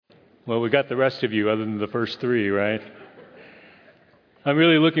Well, we got the rest of you other than the first three, right? I'm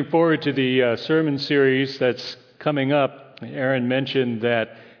really looking forward to the sermon series that's coming up. Aaron mentioned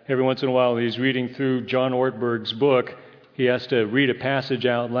that every once in a while he's reading through John Ortberg's book. He has to read a passage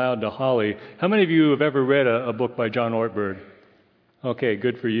out loud to Holly. How many of you have ever read a book by John Ortberg? Okay,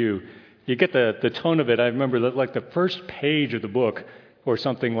 good for you. You get the tone of it. I remember like the first page of the book or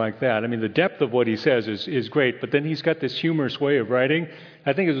something like that. I mean, the depth of what he says is great, but then he's got this humorous way of writing.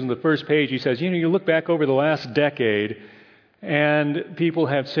 I think it was in the first page he says, you look back over the last decade, and people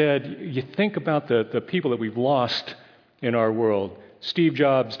have said, you think about the people that we've lost in our world. Steve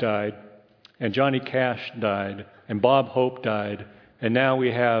Jobs died, and Johnny Cash died, and Bob Hope died, and now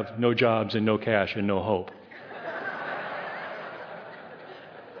we have no jobs and no cash and no hope.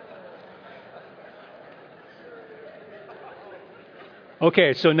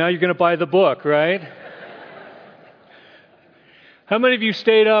 Okay, so now you're going to buy the book, right? How many of you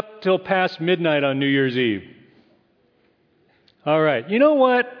stayed up till past midnight on New Year's Eve? All right. You know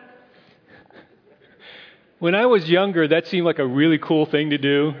what? When I was younger, that seemed like a really cool thing to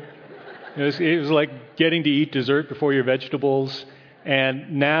do. It was like getting to eat dessert before your vegetables.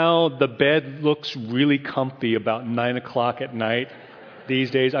 And now the bed looks really comfy about 9 o'clock at night these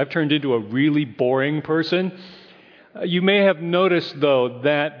days. I've turned into a really boring person. You may have noticed, though,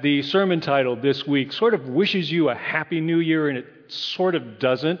 that the sermon title this week sort of wishes you a happy new year, and it sort of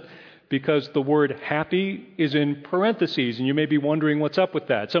doesn't, because the word happy is in parentheses, and you may be wondering what's up with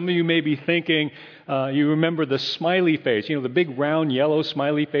that. Some of you may be thinking, you remember the smiley face, the big round yellow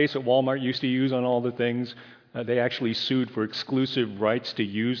smiley face that Walmart used to use on all the things. They actually sued for exclusive rights to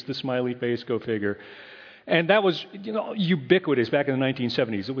use the smiley face, go figure. And that was, ubiquitous back in the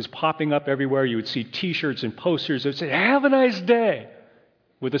 1970s. It was popping up everywhere. You would see T-shirts and posters that said, "Have a nice day,"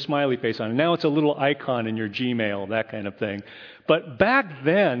 with a smiley face on it. Now it's a little icon in your Gmail, that kind of thing. But back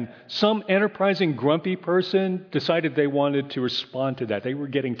then, some enterprising, grumpy person decided they wanted to respond to that. They were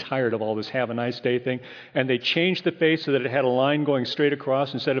getting tired of all this "have a nice day" thing, and they changed the face so that it had a line going straight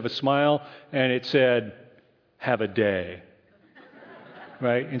across instead of a smile, and it said, "Have a day."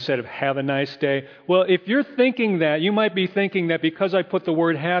 Right? Instead of "have a nice day." Well, if you're thinking that, you might be thinking that because I put the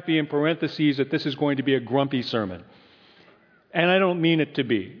word happy in parentheses that this is going to be a grumpy sermon. And I don't mean it to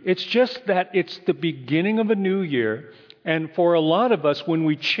be. It's just that it's the beginning of a new year. And for a lot of us, when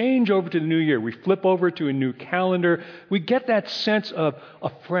we change over to the new year, we flip over to a new calendar, we get that sense of a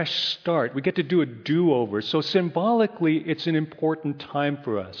fresh start. We get to do a do-over. So symbolically, it's an important time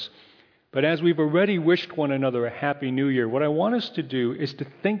for us. But as we've already wished one another a happy new year, what I want us to do is to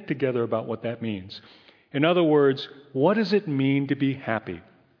think together about what that means. In other words, what does it mean to be happy?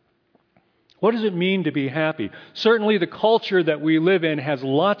 What does it mean to be happy? Certainly the culture that we live in has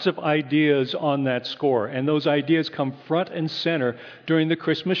lots of ideas on that score, and those ideas come front and center during the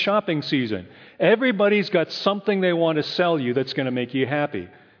Christmas shopping season. Everybody's got something they want to sell you that's going to make you happy,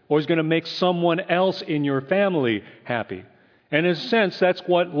 or is going to make someone else in your family happy. And in a sense, that's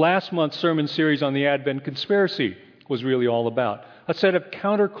what last month's sermon series on the Advent Conspiracy was really all about. A set of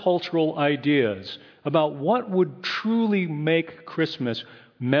countercultural ideas about what would truly make Christmas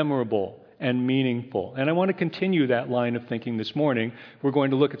memorable and meaningful. And I want to continue that line of thinking this morning. We're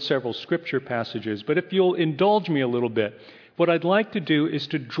going to look at several scripture passages. But if you'll indulge me a little bit, what I'd like to do is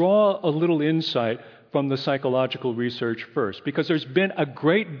to draw a little insight from the psychological research first, because there's been a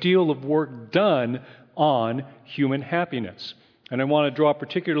great deal of work done on human happiness. And I want to draw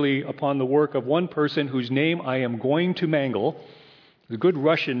particularly upon the work of one person whose name I am going to mangle, a good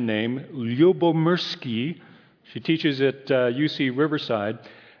Russian name, Lyubomirsky. She teaches at UC Riverside.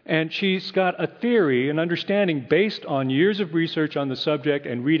 And she's got a theory, an understanding based on years of research on the subject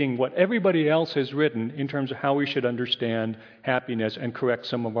and reading what everybody else has written in terms of how we should understand happiness and correct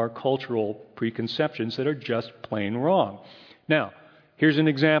some of our cultural preconceptions that are just plain wrong. Now, here's an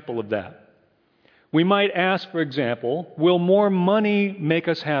example of that. We might ask, for example, will more money make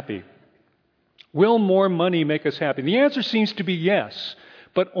us happy? Will more money make us happy? The answer seems to be yes,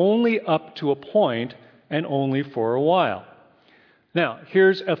 but only up to a point and only for a while. Now,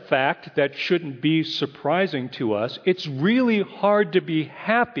 here's a fact that shouldn't be surprising to us. It's really hard to be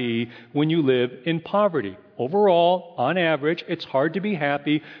happy when you live in poverty. Overall, on average, it's hard to be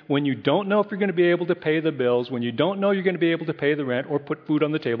happy when you don't know if you're going to be able to pay the bills, when you don't know you're going to be able to pay the rent or put food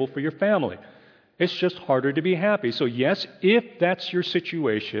on the table for your family. It's just harder to be happy. So yes, if that's your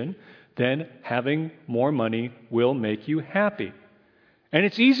situation, then having more money will make you happy. And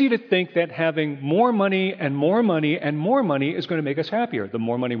it's easy to think that having more money and more money and more money is going to make us happier. The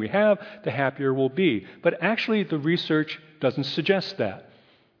more money we have, the happier we'll be. But actually, the research doesn't suggest that.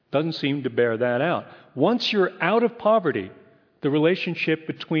 Doesn't seem to bear that out. Once you're out of poverty, the relationship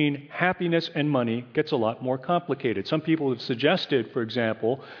between happiness and money gets a lot more complicated. Some people have suggested, for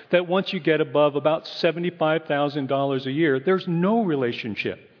example, that once you get above about $75,000 a year, there's no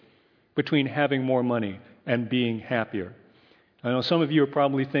relationship between having more money and being happier. I know some of you are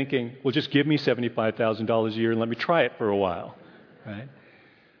probably thinking, well, just give me $75,000 a year and let me try it for a while, right?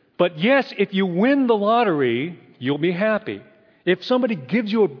 But yes, if you win the lottery, you'll be happy. If somebody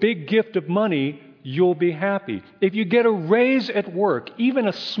gives you a big gift of money, you'll be happy. If you get a raise at work, even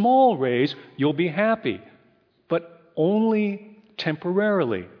a small raise, you'll be happy. But only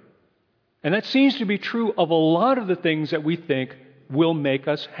temporarily. And that seems to be true of a lot of the things that we think will make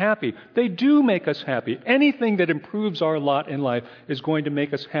us happy. They do make us happy. Anything that improves our lot in life is going to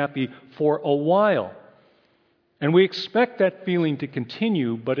make us happy for a while. And we expect that feeling to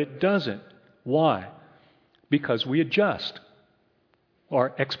continue, but it doesn't. Why? Because we adjust.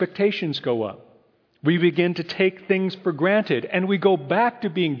 Our expectations go up. We begin to take things for granted, and we go back to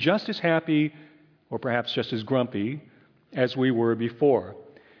being just as happy, or perhaps just as grumpy, as we were before.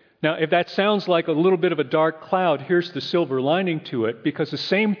 Now, if that sounds like a little bit of a dark cloud, here's the silver lining to it, because the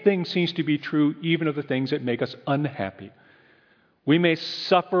same thing seems to be true even of the things that make us unhappy. We may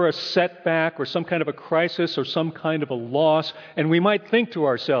suffer a setback or some kind of a crisis or some kind of a loss, and we might think to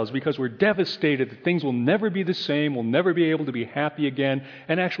ourselves, because we're devastated, that things will never be the same, we'll never be able to be happy again,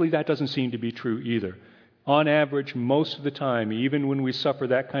 and actually that doesn't seem to be true either. On average, most of the time, even when we suffer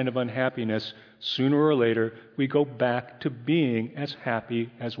that kind of unhappiness, sooner or later, we go back to being as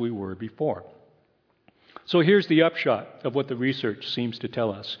happy as we were before. So here's the upshot of what the research seems to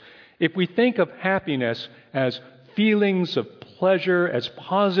tell us. If we think of happiness as feelings of pleasure, as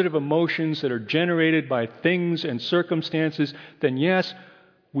positive emotions that are generated by things and circumstances, then yes,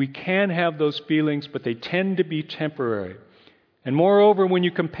 we can have those feelings, but they tend to be temporary. And moreover, when you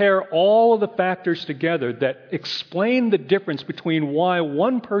compare all of the factors together that explain the difference between why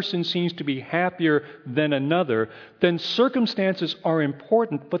one person seems to be happier than another, then circumstances are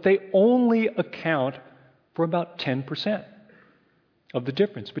important, but they only account for about 10% of the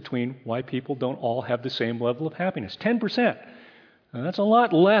difference between why people don't all have the same level of happiness. 10%. Now, that's a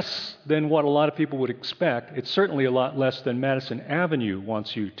lot less than what a lot of people would expect. It's certainly a lot less than Madison Avenue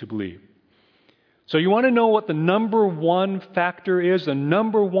wants you to believe. So you want to know what the number one factor is, the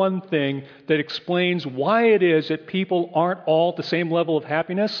number one thing that explains why it is that people aren't all at the same level of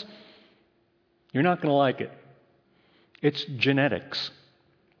happiness? You're not going to like it. It's genetics.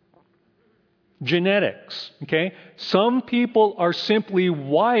 Genetics, okay? Some people are simply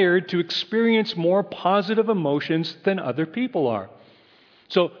wired to experience more positive emotions than other people are.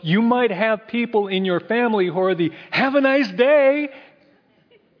 So you might have people in your family who are the "have a nice day"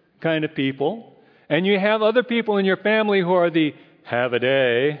 kind of people, and you have other people in your family who are the "have a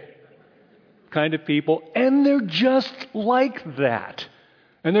day" kind of people, and they're just like that.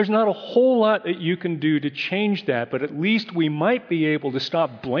 And there's not a whole lot that you can do to change that, but at least we might be able to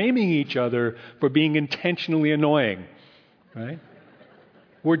stop blaming each other for being intentionally annoying, right?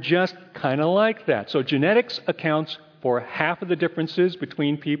 We're just kind of like that. So genetics accounts for half of the differences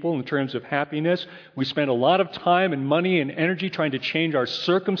between people in terms of happiness. We spend a lot of time and money and energy trying to change our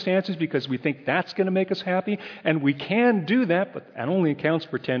circumstances because we think that's going to make us happy. And we can do that, but that only accounts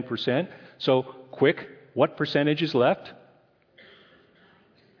for 10%. So quick, what percentage is left?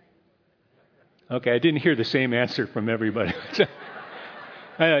 Okay, I didn't hear the same answer from everybody.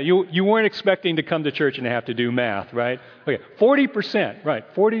 I know, you weren't expecting to come to church and have to do math, right? Okay, 40%, right,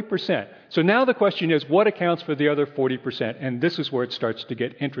 40%. So now the question is, what accounts for the other 40%? And this is where it starts to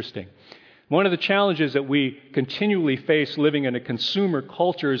get interesting. One of the challenges that we continually face living in a consumer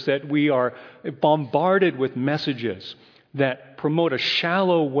culture is that we are bombarded with messages that promote a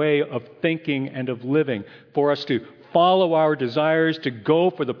shallow way of thinking and of living for us to follow our desires, to go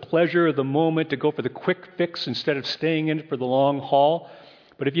for the pleasure of the moment, to go for the quick fix instead of staying in it for the long haul.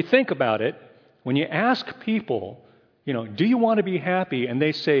 But if you think about it, when you ask people, do you want to be happy? And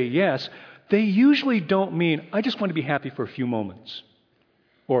they say yes, they usually don't mean, I just want to be happy for a few moments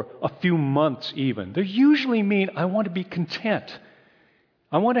or a few months even. They usually mean, I want to be content.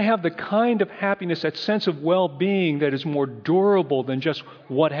 I want to have the kind of happiness, that sense of well-being that is more durable than just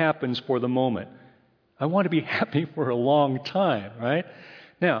what happens for the moment. I want to be happy for a long time, right?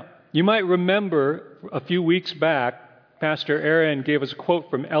 Now, you might remember a few weeks back, Pastor Aaron gave us a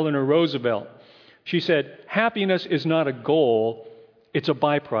quote from Eleanor Roosevelt. She said, happiness is not a goal, it's a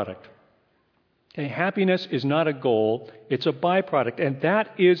byproduct. Okay, happiness is not a goal, it's a byproduct. And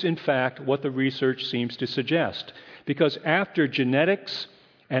that is, in fact, what the research seems to suggest. Because after genetics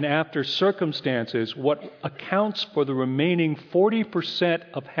and after circumstances, what accounts for the remaining 40%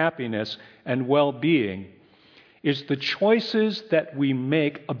 of happiness and well-being is the choices that we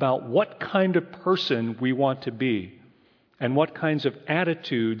make about what kind of person we want to be and what kinds of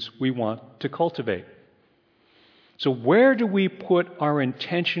attitudes we want to cultivate. So where do we put our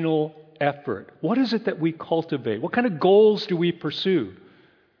intentional effort? What is it that we cultivate? What kind of goals do we pursue?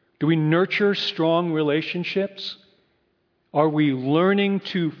 Do we nurture strong relationships? Are we learning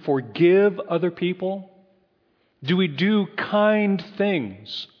to forgive other people? Do we do kind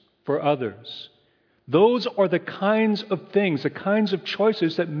things for others? Those are the kinds of things, the kinds of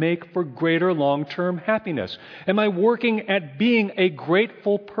choices that make for greater long-term happiness. Am I working at being a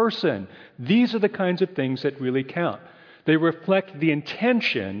grateful person? These are the kinds of things that really count. They reflect the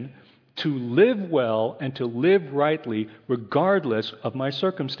intention to live well and to live rightly regardless of my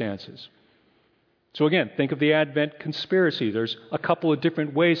circumstances. So again, think of the Advent conspiracy. There's a couple of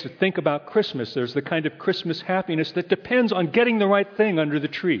different ways to think about Christmas. There's the kind of Christmas happiness that depends on getting the right thing under the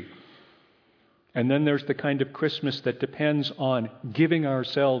tree. And then there's the kind of Christmas that depends on giving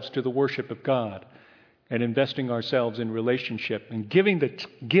ourselves to the worship of God and investing ourselves in relationship and giving the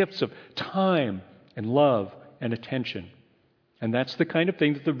gifts of time and love and attention. And that's the kind of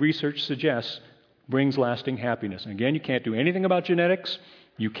thing that the research suggests brings lasting happiness. And again, you can't do anything about genetics.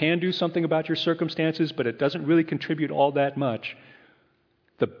 You can do something about your circumstances, but it doesn't really contribute all that much.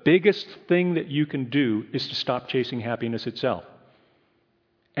 The biggest thing that you can do is to stop chasing happiness itself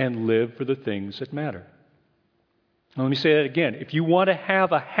and live for the things that matter. Now, let me say that again. If you want to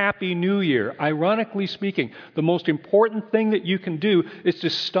have a happy new year, ironically speaking, the most important thing that you can do is to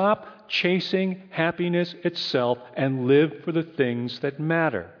stop chasing happiness itself and live for the things that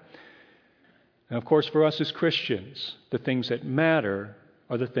matter. And of course, for us as Christians, the things that matter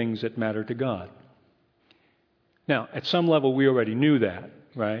are the things that matter to God. Now, at some level, we already knew that,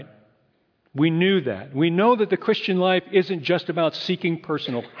 right? We knew that. We know that the Christian life isn't just about seeking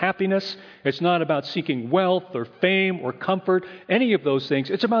personal happiness. It's not about seeking wealth or fame or comfort, any of those things.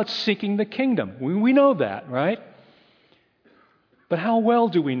 It's about seeking the kingdom. We know that, right? But how well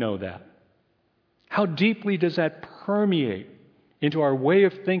do we know that? How deeply does that permeate into our way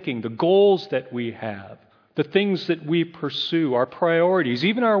of thinking, the goals that we have, the things that we pursue, our priorities,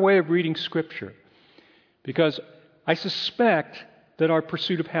 even our way of reading Scripture? Because I suspect that our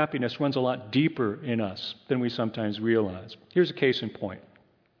pursuit of happiness runs a lot deeper in us than we sometimes realize. Here's a case in point.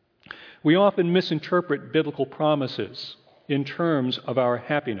 We often misinterpret biblical promises in terms of our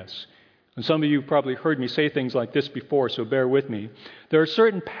happiness. And some of you have probably heard me say things like this before, so bear with me. There are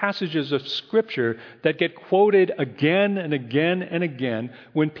certain passages of Scripture that get quoted again and again and again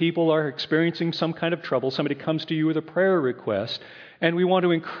when people are experiencing some kind of trouble. Somebody comes to you with a prayer request, and we want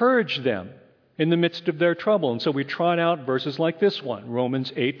to encourage them in the midst of their trouble. And so we trot out verses like this one,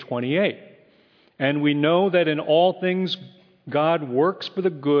 Romans 8:28. And we know that in all things God works for the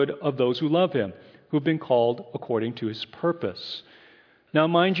good of those who love Him, who've been called according to His purpose. Now,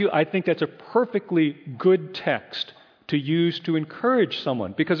 mind you, I think that's a perfectly good text to use to encourage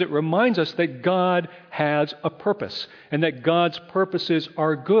someone because it reminds us that God has a purpose and that God's purposes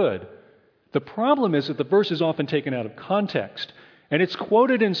are good. The problem is that the verse is often taken out of context. And it's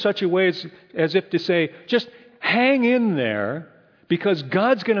quoted in such a way as if to say, just hang in there because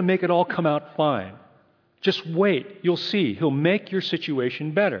God's going to make it all come out fine. Just wait. You'll see. He'll make your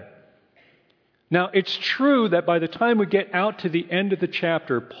situation better. Now, it's true that by the time we get out to the end of the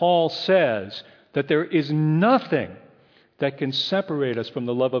chapter, Paul says that there is nothing that can separate us from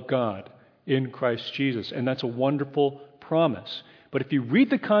the love of God in Christ Jesus. And that's a wonderful promise. But if you read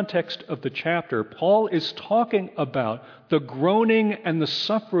the context of the chapter, Paul is talking about the groaning and the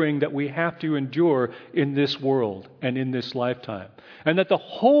suffering that we have to endure in this world and in this lifetime. And that the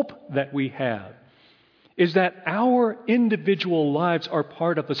hope that we have is that our individual lives are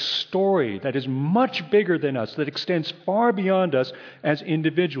part of a story that is much bigger than us, that extends far beyond us as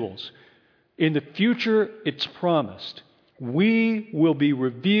individuals. In the future, it's promised, we will be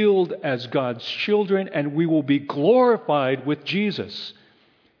revealed as God's children and we will be glorified with Jesus.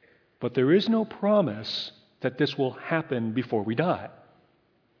 But there is no promise that this will happen before we die.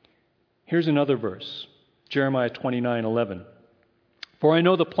 Here's another verse, Jeremiah 29:11. For I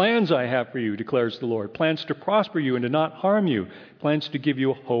know the plans I have for you, declares the Lord, plans to prosper you and to not harm you, plans to give you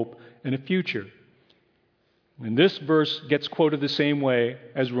a hope and a future. And this verse gets quoted the same way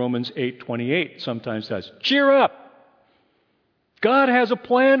as Romans 8:28 sometimes does. Cheer up! God has a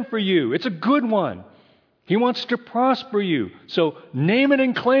plan for you. It's a good one. He wants to prosper you. So name it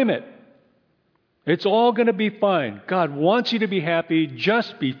and claim it. It's all going to be fine. God wants you to be happy.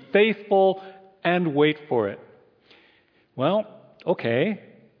 Just be faithful and wait for it. Well, okay,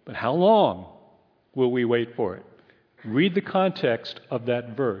 but how long will we wait for it? Read the context of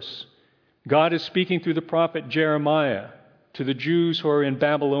that verse. God is speaking through the prophet Jeremiah to the Jews who are in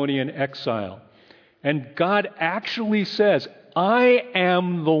Babylonian exile. And God actually says, I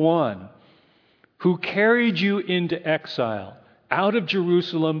am the one who carried you into exile, out of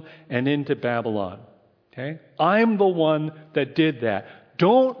Jerusalem and into Babylon. Okay? I'm the one that did that.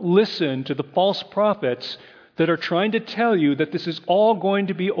 Don't listen to the false prophets that are trying to tell you that this is all going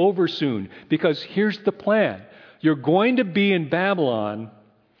to be over soon. Because here's the plan. You're going to be in Babylon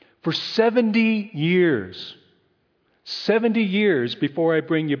for 70 years. 70 years before I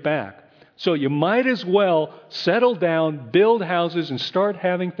bring you back. So you might as well settle down, build houses, and start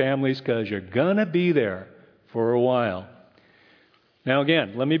having families because you're going to be there for a while. Now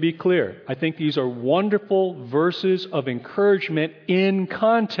again, let me be clear. I think these are wonderful verses of encouragement in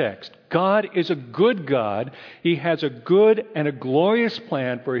context. God is a good God. He has a good and a glorious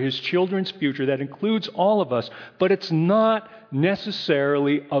plan for His children's future that includes all of us. But it's not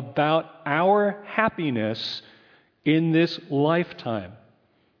necessarily about our happiness in this lifetime.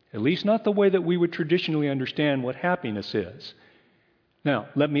 At least not the way that we would traditionally understand what happiness is. Now,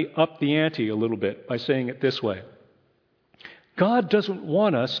 let me up the ante a little bit by saying it this way. God doesn't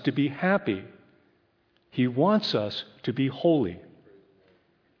want us to be happy. He wants us to be holy.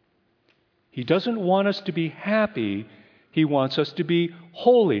 He doesn't want us to be happy. He wants us to be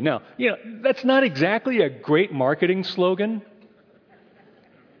holy. Now, that's not exactly a great marketing slogan.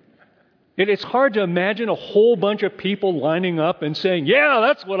 It's hard to imagine a whole bunch of people lining up and saying, yeah,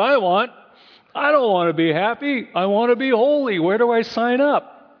 that's what I want. I don't want to be happy. I want to be holy. Where do I sign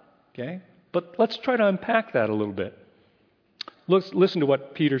up? Okay? But let's try to unpack that a little bit. Listen to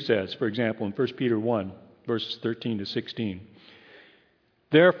what Peter says, for example, in 1 Peter 1, verses 13 to 16.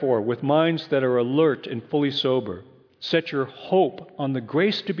 Therefore, with minds that are alert and fully sober, set your hope on the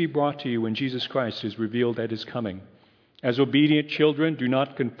grace to be brought to you when Jesus Christ is revealed at His coming. As obedient children, do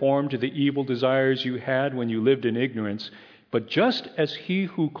not conform to the evil desires you had when you lived in ignorance, but just as He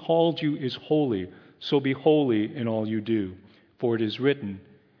who called you is holy, so be holy in all you do. For it is written,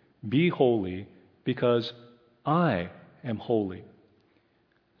 be holy, because I am holy.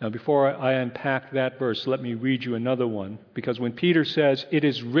 Now, before I unpack that verse, let me read you another one, because when Peter says it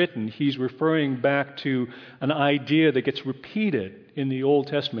is written, he's referring back to an idea that gets repeated in the Old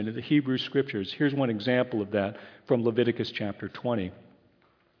Testament, in the Hebrew Scriptures. Here's one example of that from Leviticus chapter 20.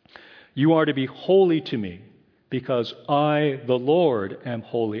 You are to be holy to me, because I, the Lord, am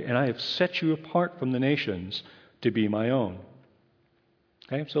holy, and I have set you apart from the nations to be my own.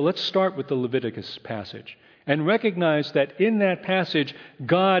 Okay, so let's start with the Leviticus passage. And recognize that in that passage,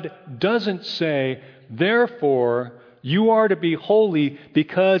 God doesn't say, therefore, you are to be holy,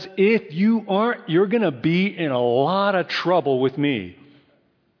 because if you aren't, you're going to be in a lot of trouble with me.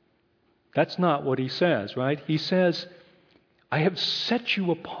 That's not what He says, right? He says, I have set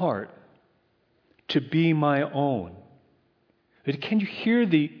you apart to be my own. Can you hear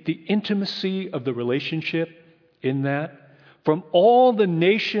the intimacy of the relationship in that? From all the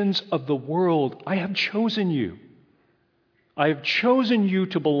nations of the world, I have chosen you. I have chosen you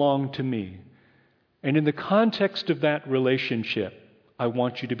to belong to me. And in the context of that relationship, I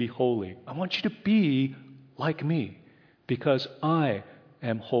want you to be holy. I want you to be like me, because I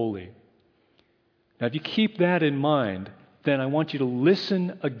am holy. Now, if you keep that in mind, then I want you to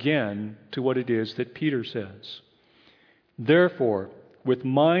listen again to what it is that Peter says. Therefore, with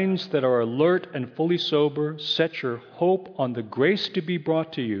minds that are alert and fully sober, set your hope on the grace to be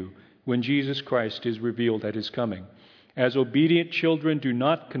brought to you when Jesus Christ is revealed at His coming. As obedient children, do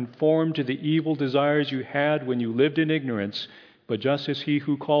not conform to the evil desires you had when you lived in ignorance, but just as He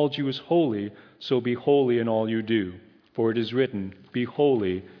who called you is holy, so be holy in all you do. For it is written, be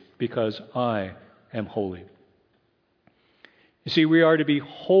holy, because I am holy. You see, we are to be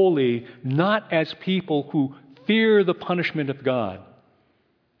holy not as people who fear the punishment of God,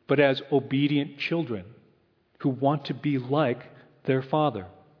 but as obedient children who want to be like their Father.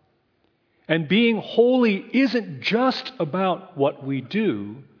 And being holy isn't just about what we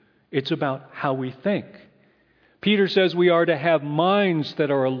do, it's about how we think. Peter says we are to have minds that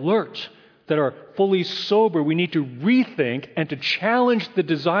are alert, that are fully sober. We need to rethink and to challenge the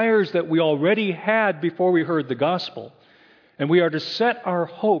desires that we already had before we heard the gospel. And we are to set our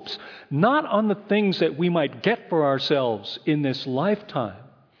hopes not on the things that we might get for ourselves in this lifetime,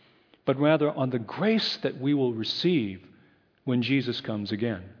 but rather on the grace that we will receive when Jesus comes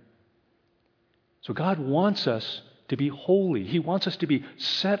again. So God wants us to be holy. He wants us to be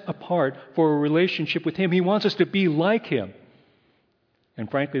set apart for a relationship with Him. He wants us to be like Him.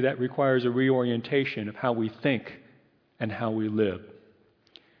 And frankly, that requires a reorientation of how we think and how we live.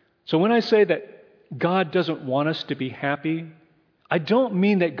 So when I say that God doesn't want us to be happy, I don't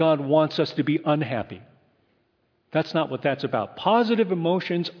mean that God wants us to be unhappy. That's not what that's about. Positive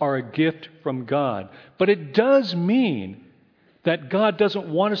emotions are a gift from God. But it does mean that God doesn't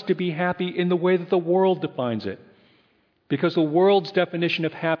want us to be happy in the way that the world defines it. Because the world's definition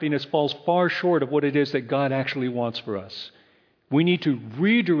of happiness falls far short of what it is that God actually wants for us. We need to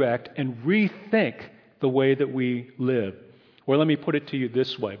redirect and rethink the way that we live. Or let me put it to you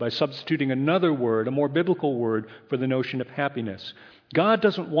this way, by substituting another word, a more biblical word, for the notion of happiness. God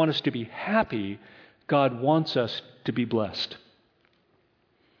doesn't want us to be happy. God wants us to be blessed.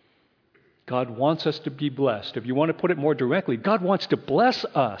 God wants us to be blessed. If you want to put it more directly, God wants to bless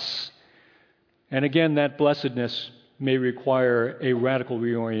us. And again, that blessedness may require a radical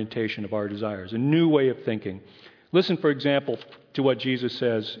reorientation of our desires, a new way of thinking. Listen, for example, to what Jesus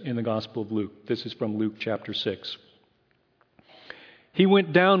says in the Gospel of Luke. This is from Luke chapter 6. He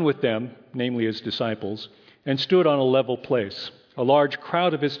went down with them, namely his disciples, and stood on a level place. A large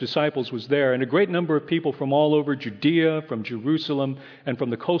crowd of his disciples was there, and a great number of people from all over Judea, from Jerusalem, and from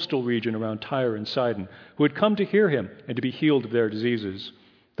the coastal region around Tyre and Sidon, who had come to hear him and to be healed of their diseases.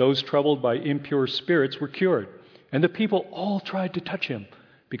 Those troubled by impure spirits were cured, and the people all tried to touch him,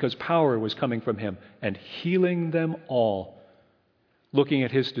 because power was coming from him and healing them all. Looking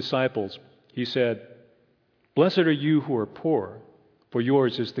at his disciples, he said, "Blessed are you who are poor, for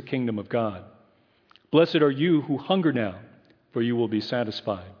yours is the kingdom of God. Blessed are you who hunger now, for you will be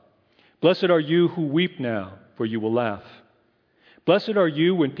satisfied. Blessed are you who weep now, for you will laugh. Blessed are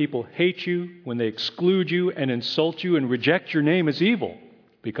you when people hate you, when they exclude you and insult you and reject your name as evil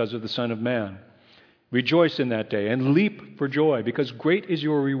because of the Son of Man. Rejoice in that day and leap for joy, because great is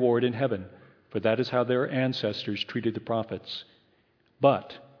your reward in heaven, for that is how their ancestors treated the prophets.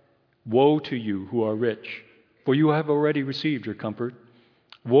 But woe to you who are rich, for you have already received your comfort.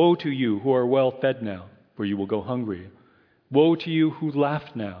 Woe to you who are well fed now, for you will go hungry. Woe to you who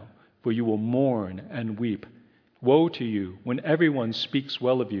laugh now, for you will mourn and weep. Woe to you when everyone speaks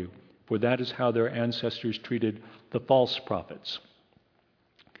well of you, for that is how their ancestors treated the false prophets."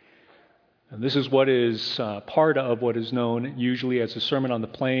 And this is what is part of what is known usually as the Sermon on the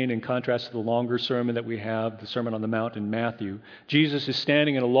Plain, in contrast to the longer sermon that we have, the Sermon on the Mount in Matthew. Jesus is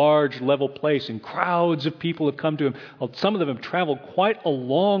standing in a large level place, and crowds of people have come to him. Some of them have traveled quite a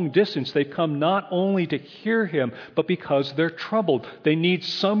long distance. They've come not only to hear him, but because they're troubled. They need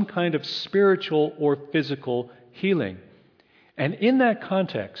some kind of spiritual or physical healing. And in that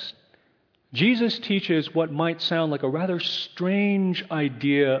context, Jesus teaches what might sound like a rather strange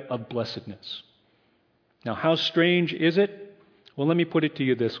idea of blessedness. Now, how strange is it? Well, let me put it to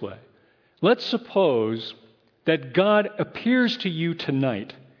you this way. Let's suppose that God appears to you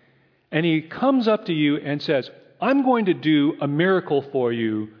tonight, and he comes up to you and says, "I'm going to do a miracle for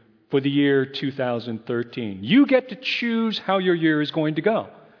you for the year 2013. You get to choose how your year is going to go.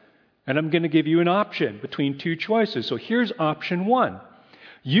 And I'm going to give you an option between two choices. So here's option one.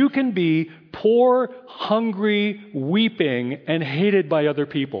 You can be poor, hungry, weeping, and hated by other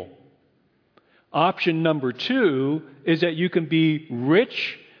people. Option number two is that you can be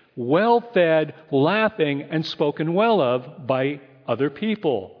rich, well-fed, laughing, and spoken well of by other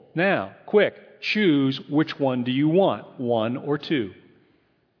people. Now, quick, choose which one do you want, one or two?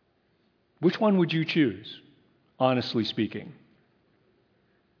 Which one would you choose, honestly speaking?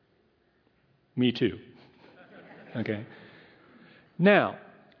 Me too. Okay. Now,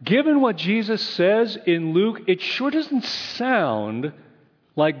 given what Jesus says in Luke, it sure doesn't sound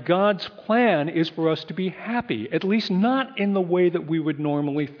like God's plan is for us to be happy, at least not in the way that we would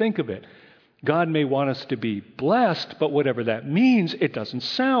normally think of it. God may want us to be blessed, but whatever that means, it doesn't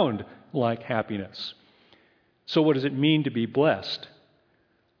sound like happiness. So what does it mean to be blessed?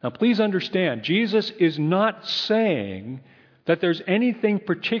 Now, please understand, Jesus is not saying that there's anything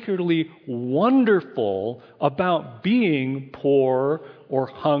particularly wonderful about being poor or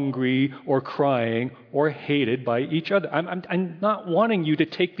hungry or crying or hated by each other. I'm not wanting you to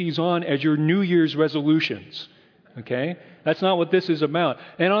take these on as your New Year's resolutions, okay? That's not what this is about.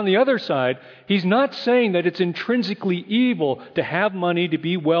 And on the other side, he's not saying that it's intrinsically evil to have money, to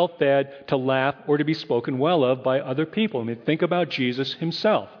be well-fed, to laugh, or to be spoken well of by other people. I mean, think about Jesus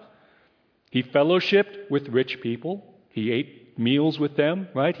himself. He fellowshipped with rich people. He ate meals with them,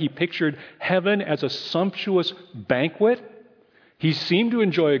 right? He pictured heaven as a sumptuous banquet. He seemed to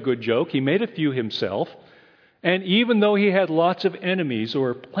enjoy a good joke. He made a few himself. And even though he had lots of enemies, there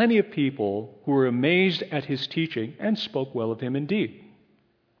were plenty of people who were amazed at his teaching and spoke well of him indeed.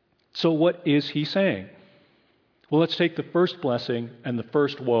 So what is he saying? Well, let's take the first blessing and the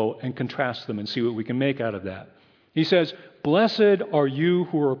first woe and contrast them and see what we can make out of that. He says, "Blessed are you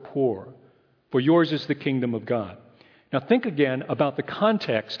who are poor, for yours is the kingdom of God." Now think again about the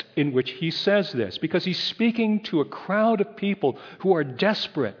context in which he says this, because he's speaking to a crowd of people who are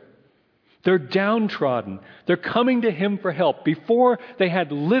desperate. They're downtrodden. They're coming to him for help. Before, they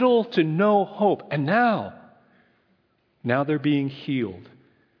had little to no hope. And now they're being healed.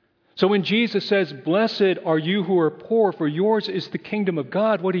 So when Jesus says, "Blessed are you who are poor, for yours is the kingdom of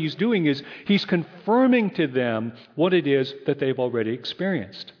God," what he's doing is he's confirming to them what it is that they've already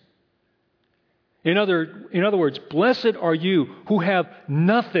experienced. In other words, blessed are you who have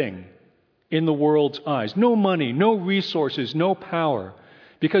nothing in the world's eyes. No money, no resources, no power.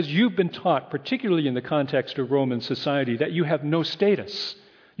 Because you've been taught, particularly in the context of Roman society, that you have no status.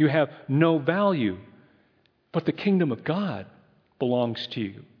 You have no value. But the kingdom of God belongs to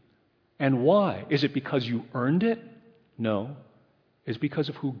you. And why? Is it because you earned it? No. It's because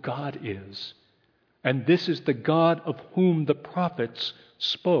of who God is. And this is the God of whom the prophets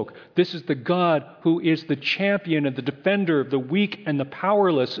spoke. This is the God who is the champion and the defender of the weak and the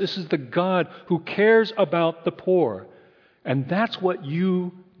powerless. This is the God who cares about the poor. And that's what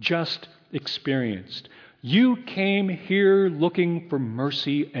you just experienced. You came here looking for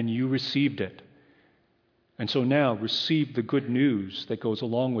mercy and you received it. And so now receive the good news that goes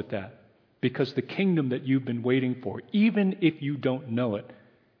along with that. Because the kingdom that you've been waiting for, even if you don't know it,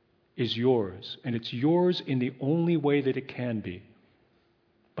 is yours. And it's yours in the only way that it can be,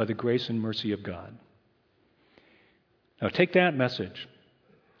 by the grace and mercy of God. Now take that message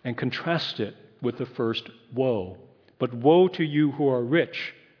and contrast it with the first woe. But woe to you who are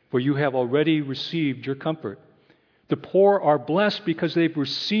rich, for you have already received your comfort. The poor are blessed because they've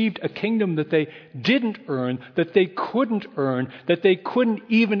received a kingdom that they didn't earn, that they couldn't earn, that they couldn't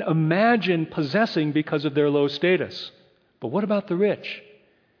even imagine possessing because of their low status. But what about the rich?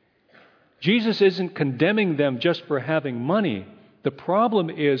 Jesus isn't condemning them just for having money. The problem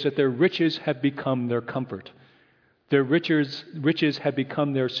is that their riches have become their comfort. Their riches have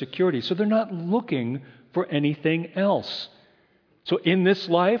become their security. So they're not looking for anything else. So in this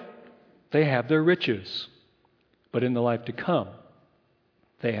life, they have their riches. But in the life to come,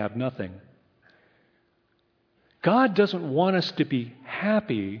 they have nothing. God doesn't want us to be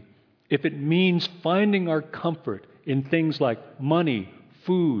happy if it means finding our comfort in things like money,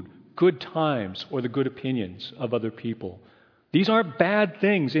 food, good times, or the good opinions of other people. These aren't bad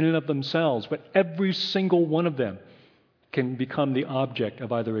things in and of themselves, but every single one of them can become the object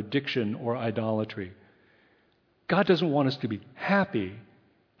of either addiction or idolatry. God doesn't want us to be happy.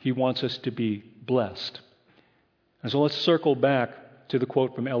 He wants us to be blessed. And so let's circle back to the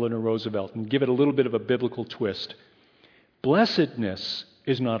quote from Eleanor Roosevelt and give it a little bit of a biblical twist. Blessedness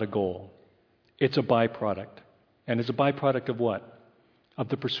is not a goal. It's a byproduct. And it's a byproduct of what? Of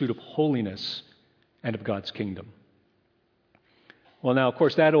the pursuit of holiness and of God's kingdom. Well, now, of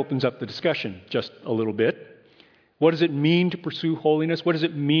course, that opens up the discussion just a little bit. What does it mean to pursue holiness? What does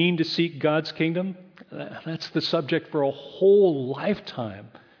it mean to seek God's kingdom? That's the subject for a whole lifetime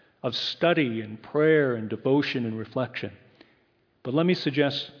of study and prayer and devotion and reflection. But let me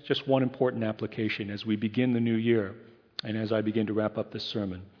suggest just one important application as we begin the new year and as I begin to wrap up this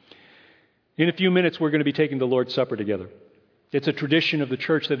sermon. In a few minutes, we're going to be taking the Lord's Supper together. It's a tradition of the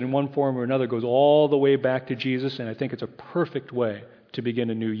church that in one form or another goes all the way back to Jesus, and I think it's a perfect way to begin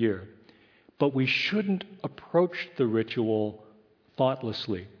a new year. But we shouldn't approach the ritual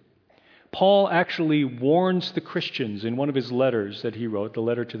thoughtlessly. Paul actually warns the Christians in one of his letters that he wrote, the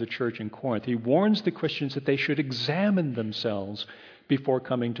letter to the church in Corinth. He warns the Christians that they should examine themselves before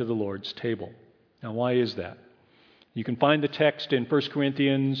coming to the Lord's table. Now, why is that? You can find the text in 1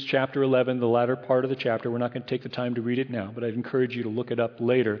 Corinthians chapter 11, the latter part of the chapter. We're not going to take the time to read it now, but I'd encourage you to look it up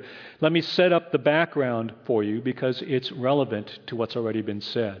later. Let me set up the background for you because it's relevant to what's already been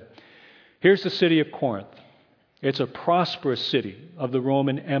said. Here's the city of Corinth. It's a prosperous city of the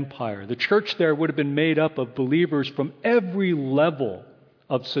Roman Empire. The church there would have been made up of believers from every level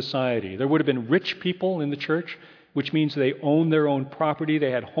of society. There would have been rich people in the church, which means they owned their own property, they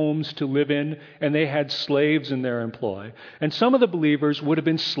had homes to live in, and they had slaves in their employ. And some of the believers would have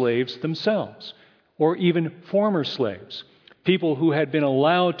been slaves themselves, or even former slaves, people who had been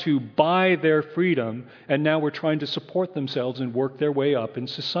allowed to buy their freedom and now were trying to support themselves and work their way up in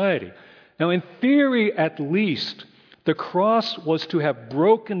society. Now, in theory, at least, the cross was to have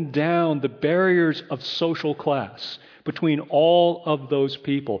broken down the barriers of social class between all of those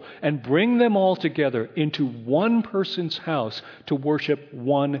people and bring them all together into one person's house to worship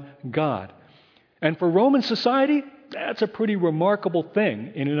one God. And for Roman society, that's a pretty remarkable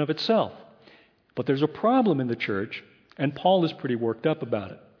thing in and of itself. But there's a problem in the church, and Paul is pretty worked up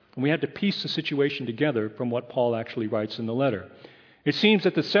about it. And we had to piece the situation together from what Paul actually writes in the letter. It seems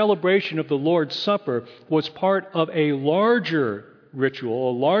that the celebration of the Lord's Supper was part of a larger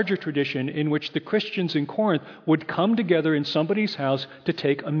ritual, a larger tradition in which the Christians in Corinth would come together in somebody's house to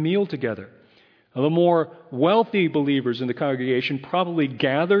take a meal together. Now, the more wealthy believers in the congregation probably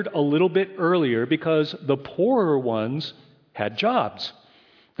gathered a little bit earlier because the poorer ones had jobs.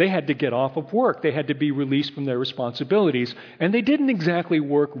 They had to get off of work. They had to be released from their responsibilities. And they didn't exactly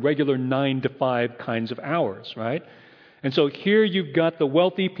work regular 9 to 5 kinds of hours, right? And so here you've got the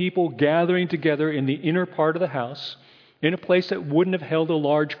wealthy people gathering together in the inner part of the house in a place that wouldn't have held a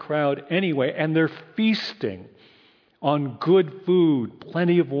large crowd anyway, and they're feasting on good food,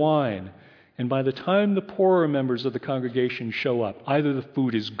 plenty of wine. And by the time the poorer members of the congregation show up, either the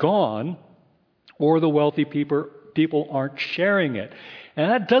food is gone or the wealthy people aren't sharing it.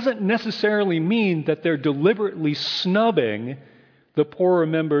 And that doesn't necessarily mean that they're deliberately snubbing the poorer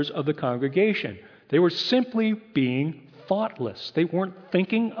members of the congregation. They were simply being thoughtless. They weren't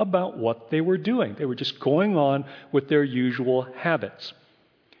thinking about what they were doing. They were just going on with their usual habits.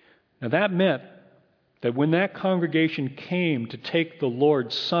 Now that meant that when that congregation came to take the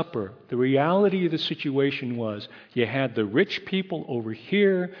Lord's Supper, the reality of the situation was you had the rich people over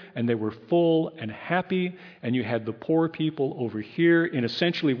here, and they were full and happy, and you had the poor people over here in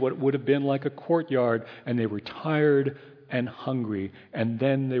essentially what would have been like a courtyard, and they were tired and hungry, and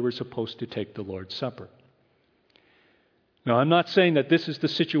then they were supposed to take the Lord's Supper. Now, I'm not saying that this is the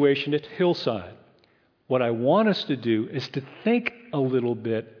situation at Hillside. What I want us to do is to think a little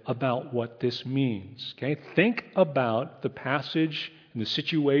bit about what this means. Okay? Think about the passage and the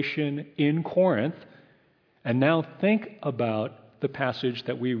situation in Corinth, and now think about the passage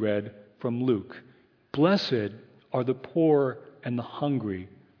that we read from Luke. Blessed are the poor and the hungry,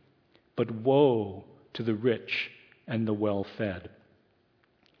 but woe to the rich and the well-fed.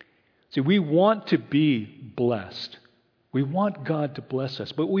 See, we want to be blessed. We want God to bless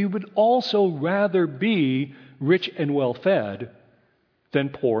us, but we would also rather be rich and well-fed than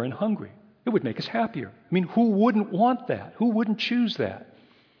poor and hungry. It would make us happier. I mean, who wouldn't want that? Who wouldn't choose that?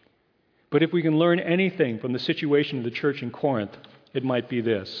 But if we can learn anything from the situation of the church in Corinth, it might be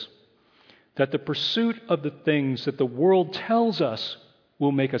this: that the pursuit of the things that the world tells us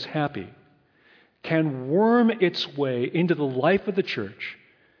will make us happy can worm its way into the life of the church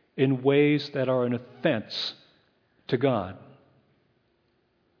in ways that are an offense to God.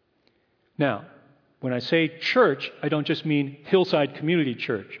 Now, when I say church, I don't just mean Hillside Community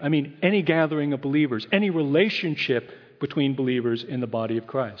Church. I mean any gathering of believers, any relationship between believers in the body of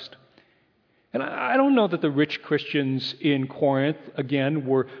Christ. And I don't know that the rich Christians in Corinth, again,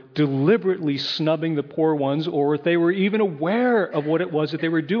 were deliberately snubbing the poor ones, or if they were even aware of what it was that they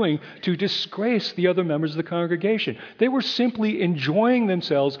were doing to disgrace the other members of the congregation. They were simply enjoying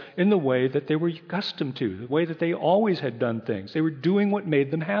themselves in the way that they were accustomed to, the way that they always had done things. They were doing what made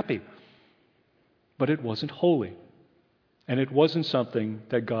them happy. But it wasn't holy, and it wasn't something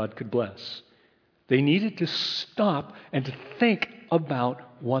that God could bless. They needed to stop and to think about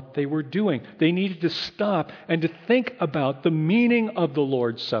what they were doing. They needed to stop and to think about the meaning of the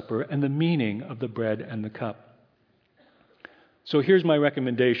Lord's Supper and the meaning of the bread and the cup. So here's my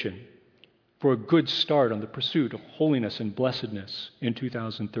recommendation for a good start on the pursuit of holiness and blessedness in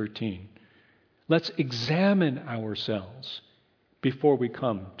 2013. Let's examine ourselves before we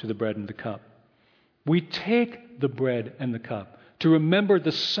come to the bread and the cup. We take the bread and the cup to remember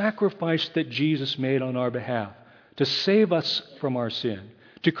the sacrifice that Jesus made on our behalf to save us from our sin,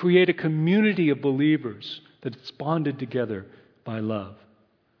 to create a community of believers that's bonded together by love.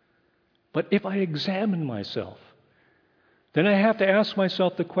 But if I examine myself, then I have to ask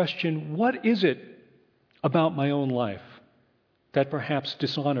myself the question, what is it about my own life that perhaps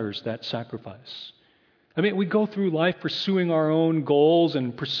dishonors that sacrifice? I mean, we go through life pursuing our own goals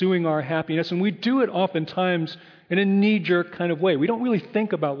and pursuing our happiness, and we do it oftentimes in a knee-jerk kind of way. We don't really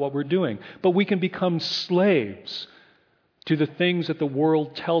think about what we're doing, but we can become slaves to the things that the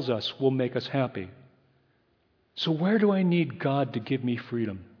world tells us will make us happy. So where do I need God to give me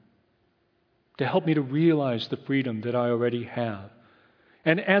freedom? To help me to realize the freedom that I already have?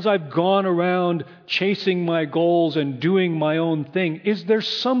 And as I've gone around chasing my goals and doing my own thing, is there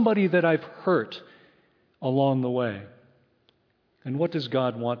somebody that I've hurt along the way? And what does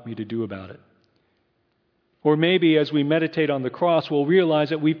God want me to do about it? Or maybe as we meditate on the cross, we'll realize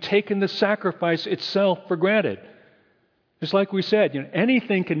that we've taken the sacrifice itself for granted. Just like we said,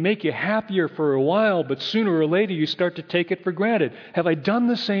 anything can make you happier for a while, but sooner or later you start to take it for granted. Have I done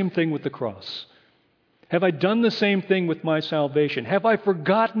the same thing with the cross? Have I done the same thing with my salvation? Have I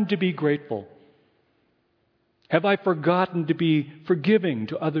forgotten to be grateful? Have I forgotten to be forgiving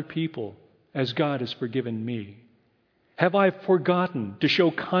to other people as God has forgiven me? Have I forgotten to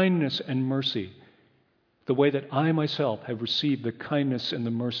show kindness and mercy the way that I myself have received the kindness and the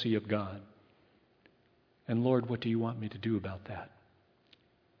mercy of God? And Lord, what do you want me to do about that?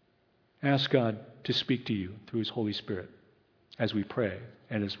 Ask God to speak to you through His Holy Spirit as we pray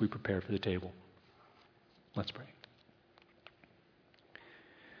and as we prepare for the table. Let's pray.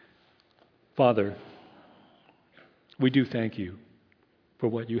 Father, we do thank you for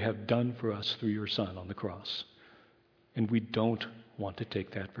what you have done for us through your Son on the cross. And we don't want to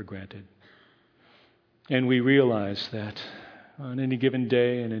take that for granted. And we realize that on any given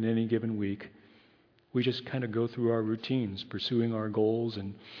day and in any given week, we just kind of go through our routines, pursuing our goals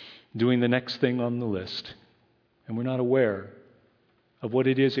and doing the next thing on the list. And we're not aware of what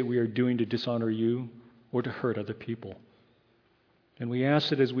it is that we are doing to dishonor you or to hurt other people. And we ask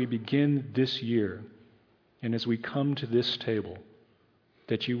that as we begin this year and as we come to this table,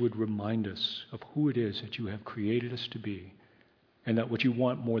 that you would remind us of who it is that you have created us to be, and that what you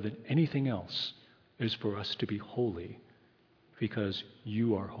want more than anything else is for us to be holy, because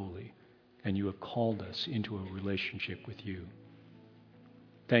you are holy, and you have called us into a relationship with you.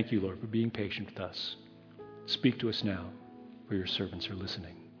 Thank you, Lord, for being patient with us. Speak to us now, for your servants are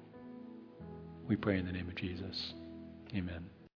listening. We pray in the name of Jesus. Amen.